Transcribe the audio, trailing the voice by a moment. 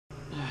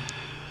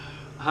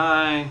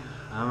Hi,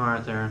 I'm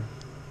Arthur,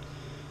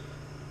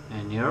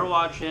 and you're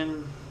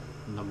watching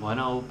the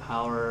Bueno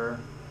Power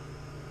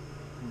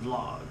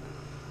vlog.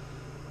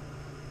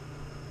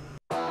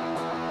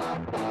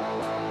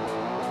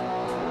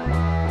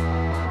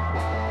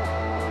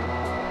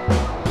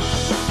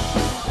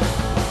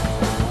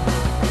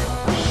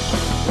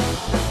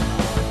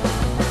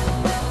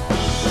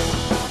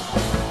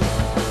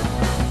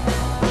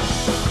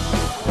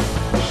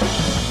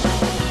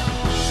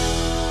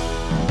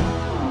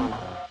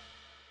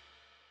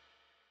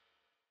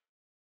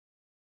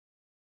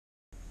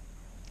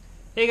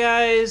 Hey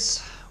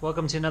guys,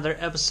 welcome to another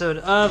episode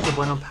of the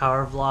Bueno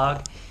Power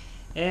vlog.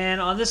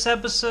 And on this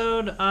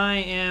episode, I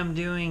am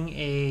doing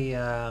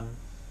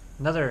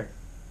another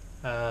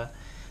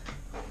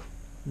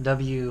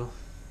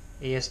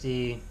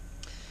WASD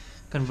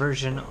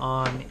conversion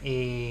on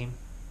a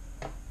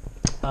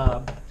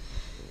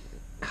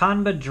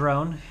Qanba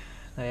drone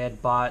that I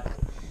had bought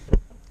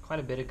quite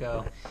a bit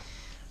ago.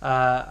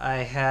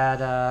 I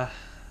had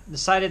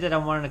decided that I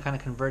wanted to kind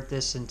of convert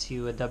this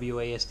into a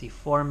WASD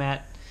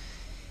format.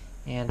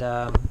 And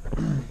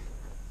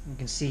you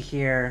can see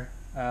here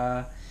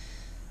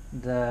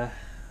the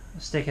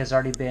stick has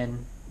already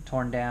been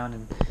torn down,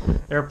 and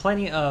there are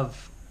plenty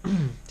of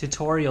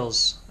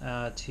tutorials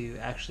to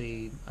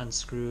actually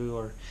unscrew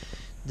or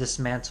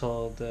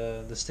dismantle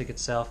the stick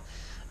itself.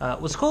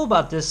 What's cool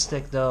about this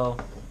stick though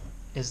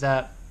is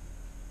that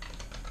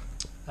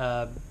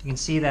you can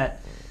see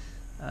that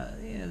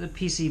the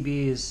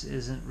PCB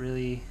isn't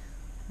really,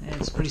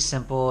 it's pretty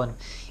simple and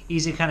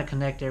easy to kind of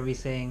connect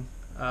everything.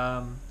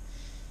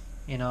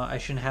 You know, I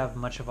shouldn't have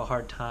much of a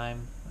hard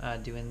time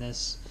doing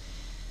this.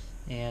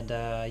 And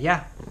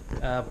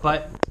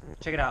but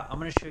check it out. I'm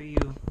going to show you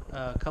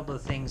a couple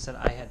of things that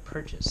I had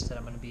purchased that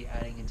I'm going to be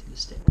adding into the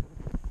stick.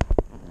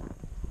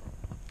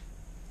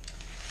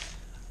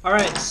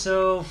 Alright,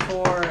 so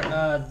for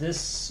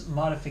this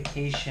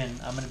modification,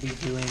 I'm going to be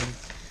doing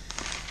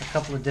a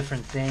couple of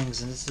different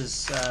things. And this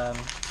is,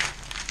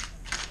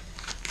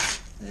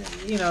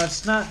 you know,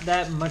 it's not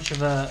that much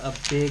of a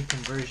big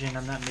conversion.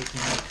 I'm not making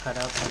any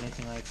cut-ups or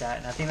anything like that.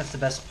 And I think that's the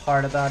best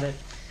part about it,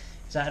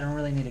 is I don't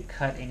really need to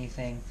cut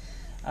anything.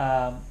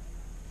 One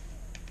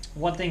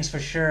thing's for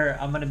sure,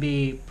 I'm going to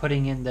be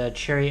putting in the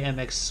Cherry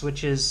MX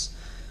switches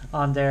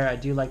on there. I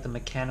do like the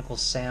mechanical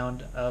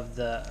sound of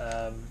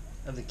the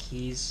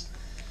keys.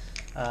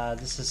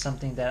 This is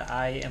something that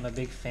I am a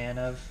big fan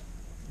of.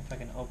 If I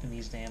can open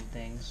these damn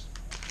things.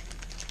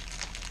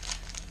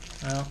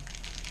 Well,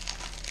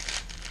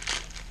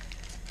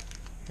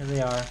 here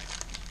they are.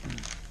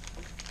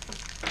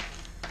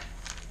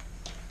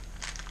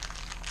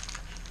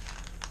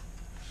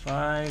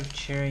 Five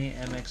Cherry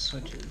MX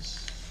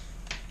switches.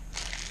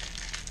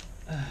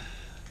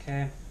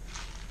 Okay.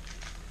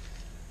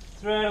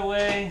 Throw it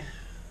away.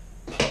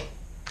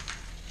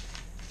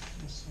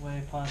 This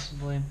way,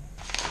 possibly.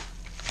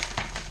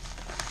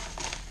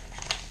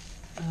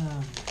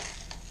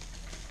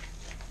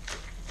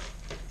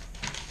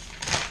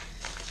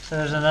 So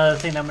there's another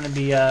thing I'm going to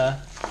be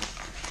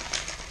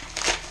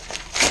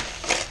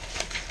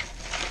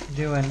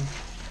doing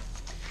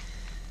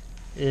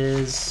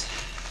is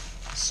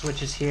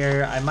switches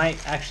here. I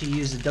might actually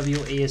use the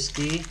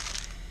WASD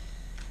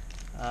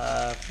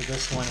for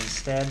this one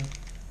instead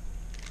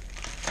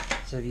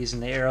of using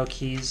the arrow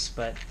keys,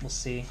 but we'll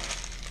see.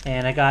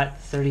 And I got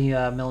 30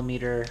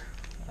 millimeter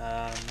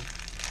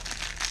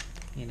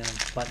you know,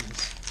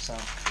 buttons, so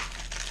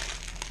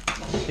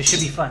it should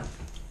be fun.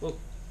 Whoa.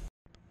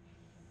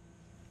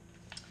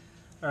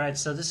 Alright,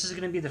 so this is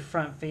going to be the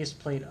front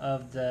faceplate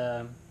of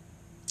the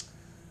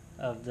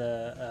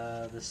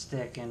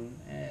stick, and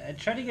I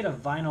tried to get a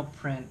vinyl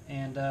print,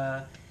 and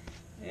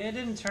it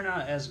didn't turn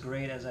out as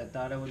great as I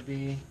thought it would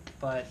be,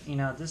 but you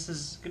know, this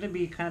is going to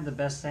be kind of the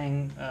best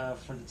thing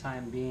for the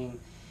time being.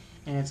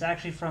 And it's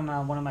actually from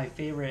one of my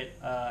favorite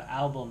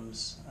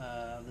albums,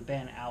 the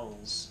band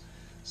Owls,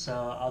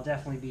 so I'll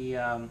definitely be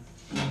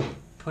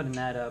putting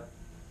that up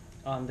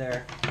on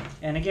there.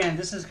 And again,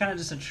 this is kind of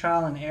just a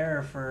trial and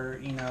error for,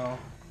 you know,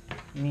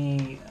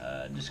 me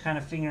just kind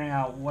of figuring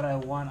out what I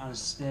want on a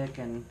stick,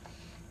 and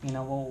you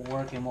know, what will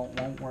work and what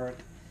won't work.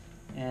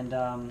 And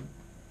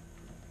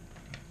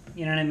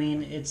you know what I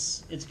mean,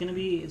 it's gonna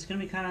be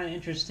kind of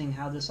interesting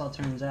how this all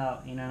turns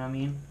out, you know what I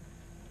mean.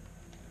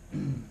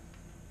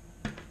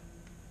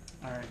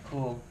 Alright,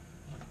 cool.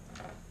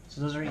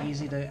 So those are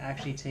easy to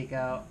actually take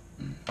out.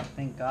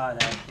 Thank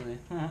God, actually.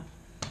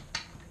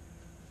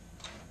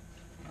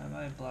 Why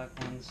buy black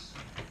ones?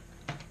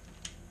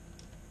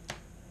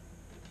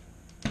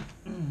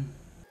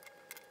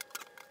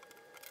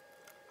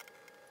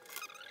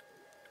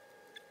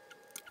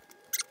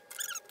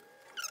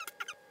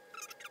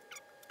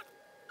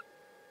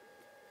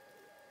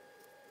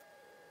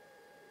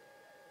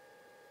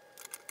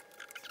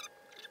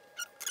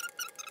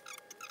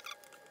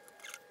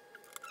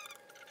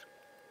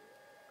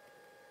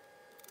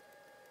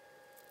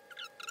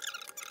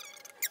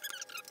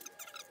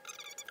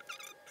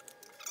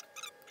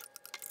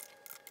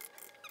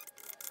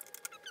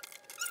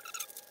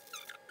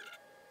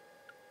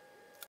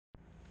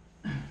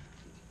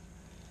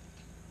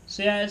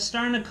 So yeah, it's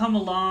starting to come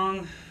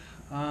along.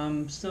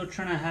 Still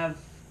trying to have.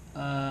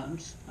 I'm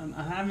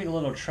having a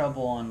little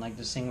trouble on like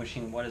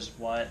distinguishing what is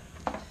what.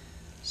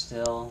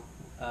 Still,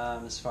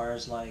 as far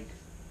as like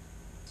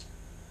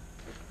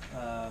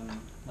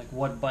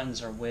what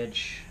buttons are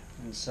which,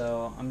 and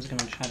so I'm just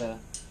gonna try to.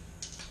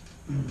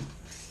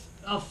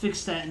 I'll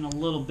fix that in a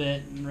little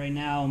bit. And right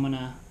now, I'm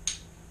gonna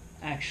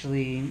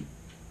actually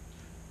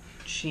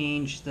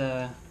change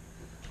the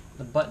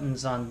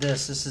buttons on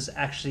this. This is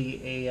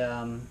actually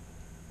a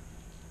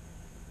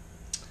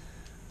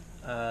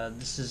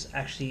this is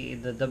actually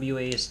the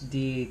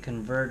WASD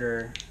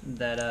converter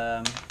that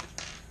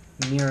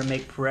Mirror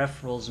Make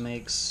Peripherals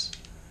makes,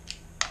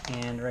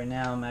 and right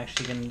now I'm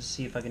actually going to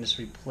see if I can just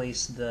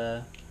replace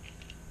the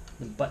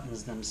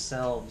buttons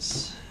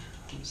themselves.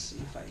 Let's see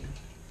if I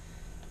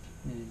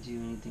need to do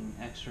anything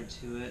extra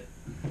to it.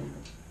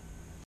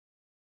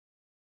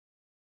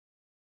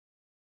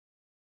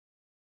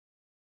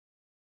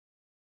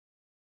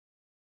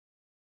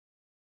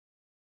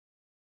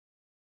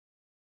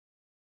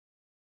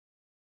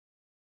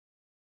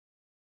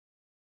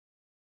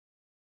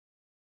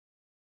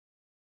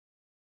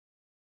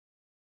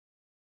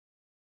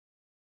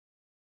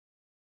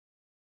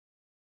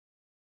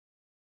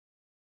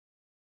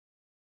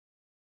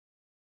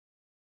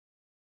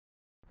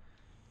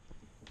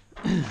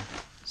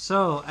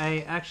 So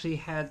I actually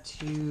had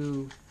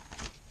to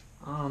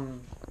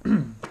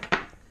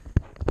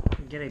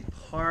get a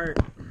part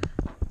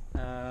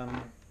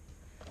not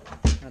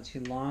too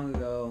long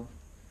ago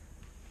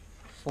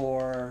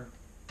for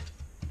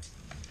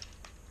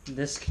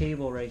this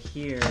cable right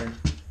here. Let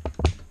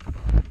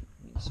me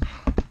just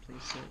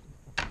place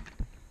it.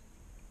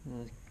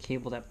 The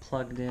cable that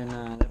plugged in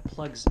that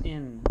plugs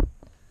in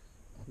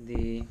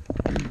the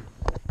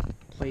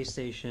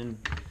PlayStation.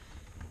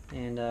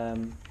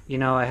 And you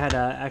know, I had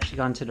actually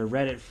gone to the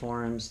Reddit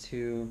forums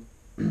to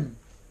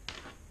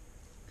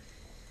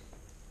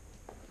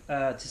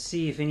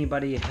see if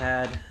anybody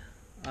had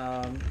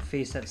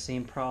faced that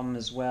same problem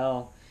as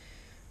well.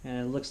 And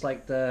it looks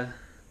like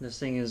this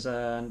thing is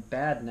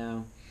bad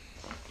now.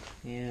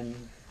 And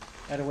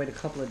I had to wait a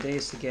couple of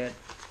days to get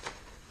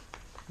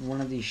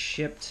one of these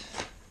shipped.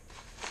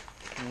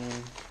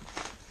 And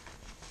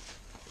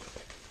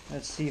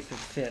let's see if it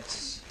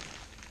fits.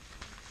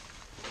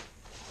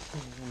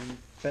 I'm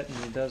betting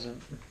it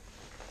doesn't.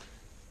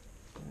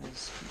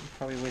 It's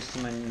probably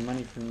wasting my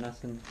money for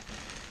nothing.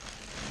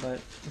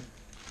 But,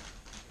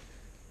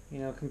 you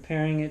know,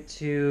 comparing it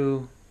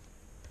to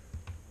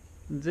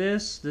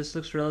this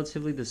looks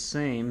relatively the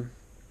same.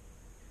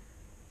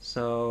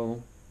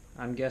 So,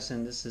 I'm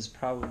guessing this is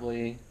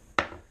probably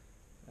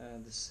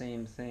the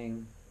same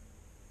thing.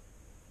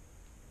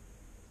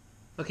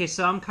 Okay,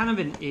 so I'm kind of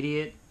an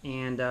idiot,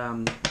 and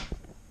I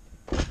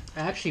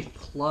actually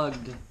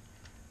plugged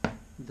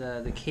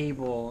the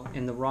cable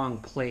in the wrong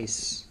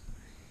place,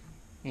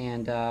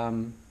 and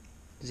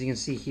as you can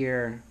see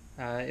here,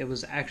 it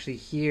was actually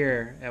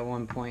here at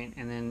one point,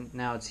 and then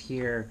now it's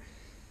here,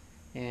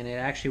 and it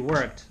actually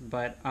worked.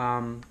 But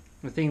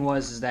the thing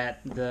was is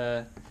that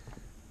the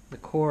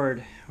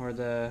cord, or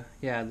the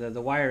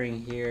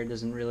wiring here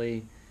doesn't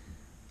really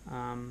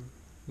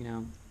you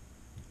know,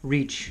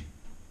 reach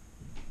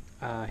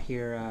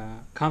here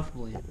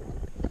comfortably,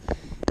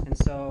 and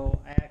so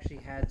I actually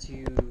had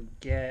to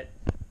get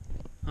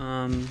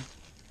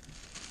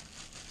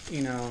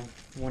you know,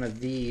 one of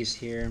these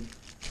here.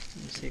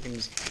 Let's see if I can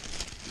just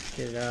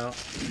get it out.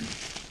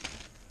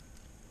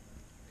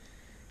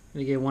 I'm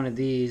gonna get one of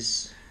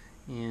these,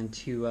 and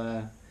to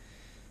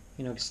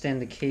you know,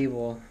 extend the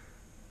cable.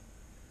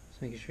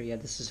 Just making sure, yeah,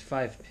 this is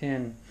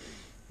 5-pin.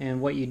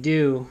 And what you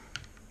do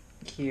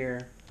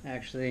here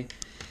actually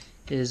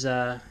is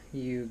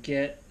you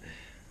get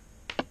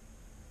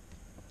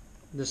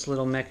this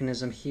little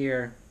mechanism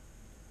here,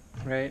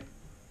 right?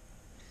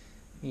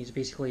 He's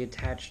basically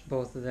attached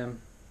both of them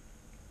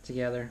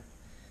together,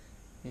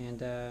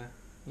 and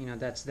you know,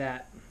 that's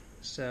that.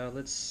 So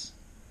let's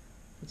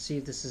see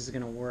if this is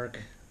gonna work.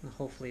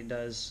 Hopefully it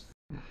does.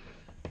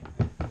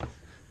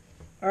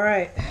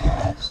 Alright,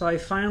 so I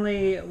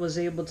finally was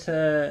able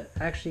to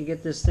actually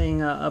get this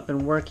thing up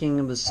and working.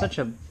 It was such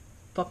a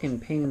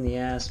fucking pain in the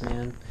ass,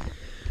 man.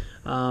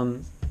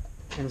 And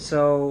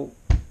so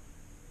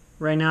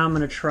right now I'm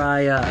gonna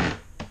try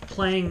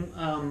playing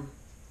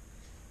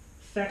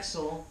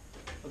Fexel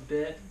a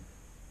bit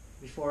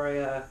before I you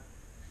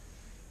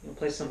know,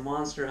 play some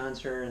Monster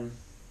Hunter. And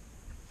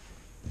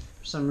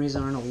for some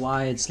reason, I don't know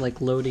why it's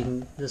like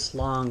loading this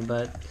long,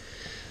 but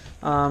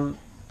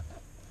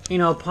you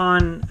know,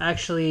 upon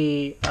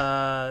actually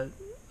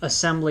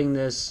assembling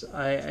this,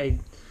 I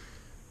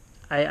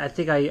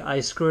think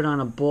I screwed on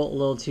a bolt a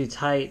little too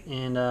tight,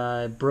 and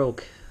it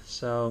broke.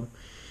 So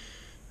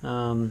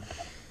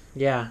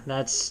yeah,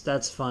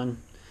 that's fun.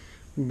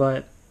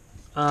 But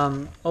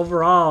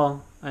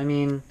overall, I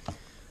mean,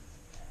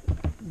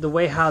 the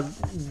way how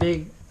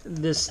big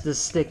this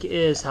stick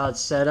is, how it's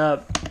set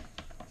up,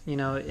 you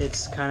know,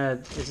 it's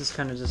just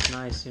kind of just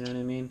nice, you know what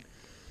I mean?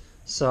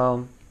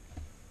 So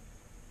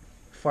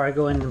before I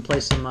go in and play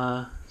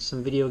some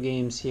video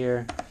games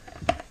here.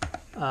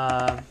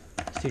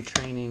 Let's do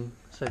training.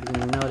 So if you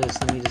can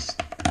notice, let me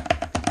just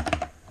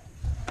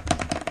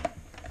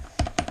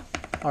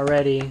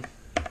already,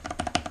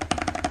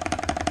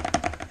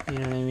 you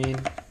know what I mean?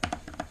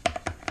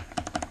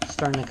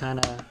 Starting to kind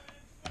of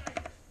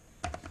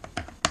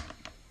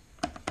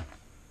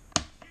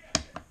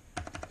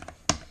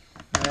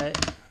right.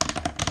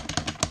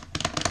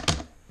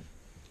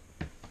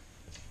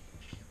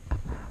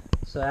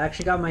 So I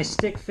actually got my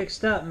stick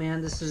fixed up,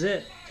 man. This is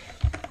it.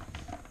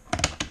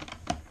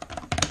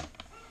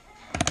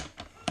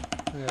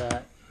 Look at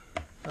that.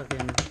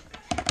 Fucking.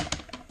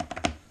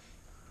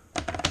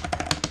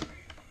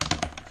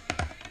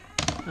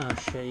 Oh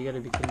shit, you gotta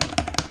be kidding me.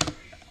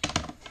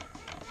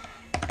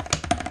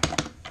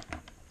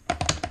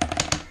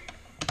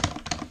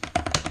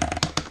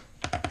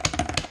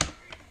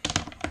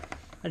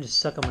 I just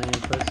suck on my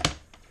inputs.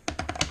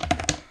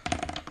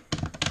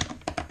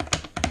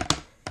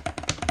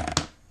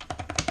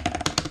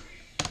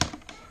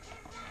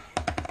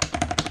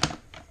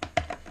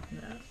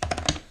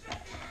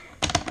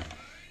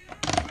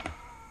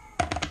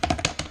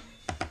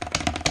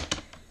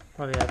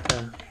 Probably have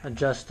to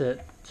adjust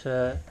it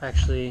to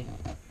actually,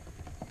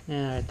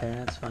 yeah, right there,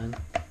 that's fine.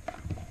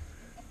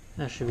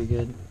 That should be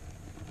good.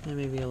 And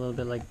maybe a little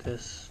bit like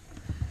this.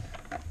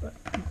 But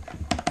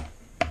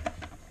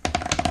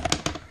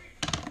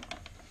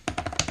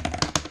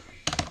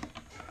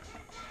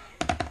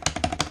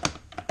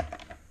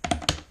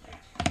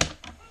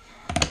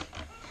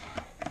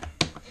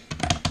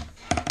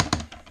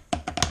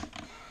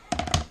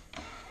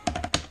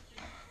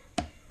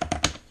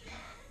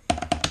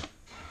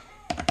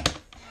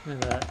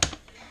look at that.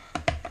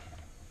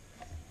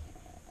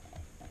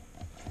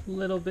 A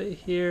little bit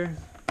here.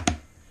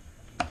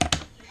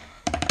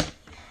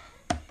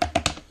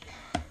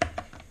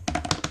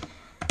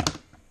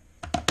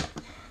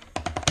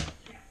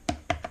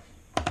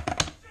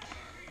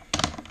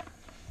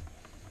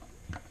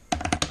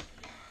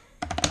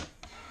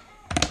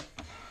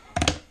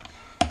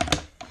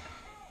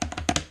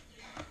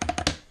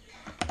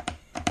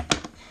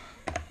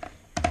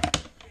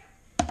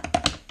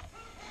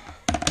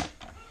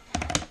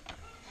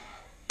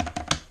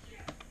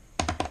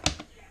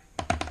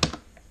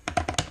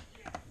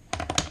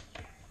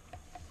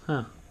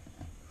 Huh.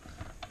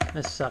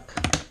 That suck.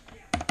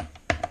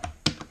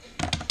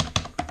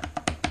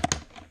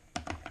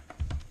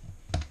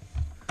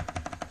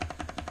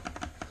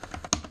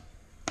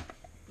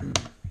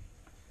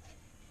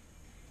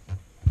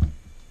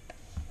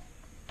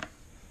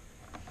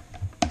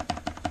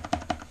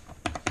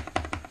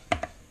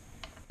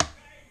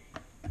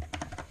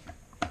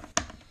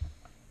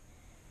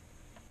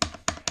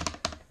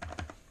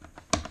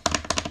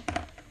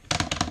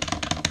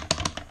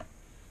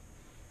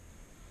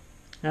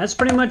 That's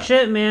pretty much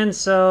it, man.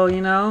 So, you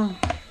know,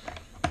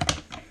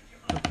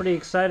 I'm pretty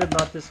excited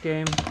about this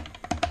game. Look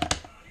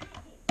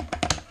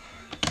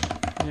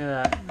at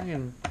that. I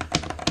can...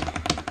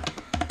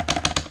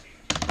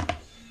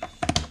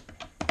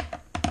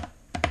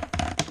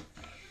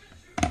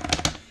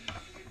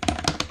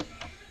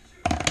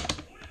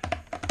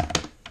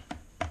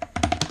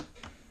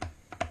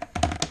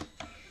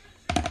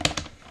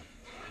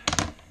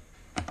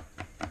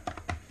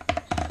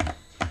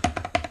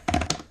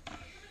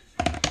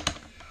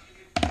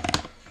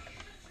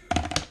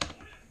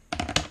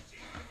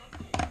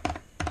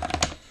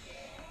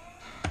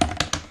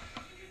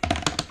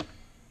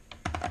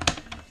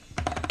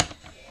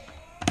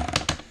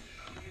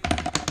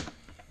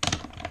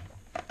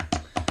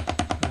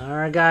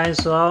 Alright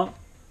guys, well,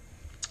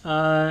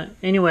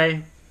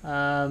 anyway,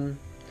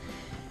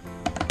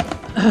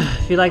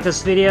 if you like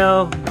this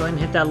video, go ahead and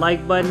hit that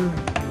like button.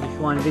 If you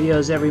want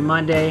videos every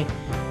Monday, go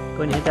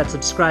ahead and hit that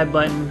subscribe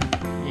button.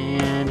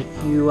 And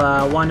if you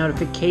want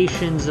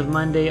notifications of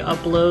Monday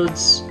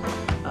uploads,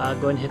 go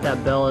ahead and hit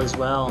that bell as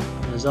well.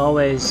 As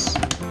always,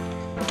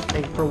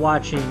 thank you for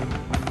watching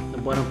the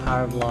Bueno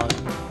Power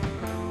Vlog.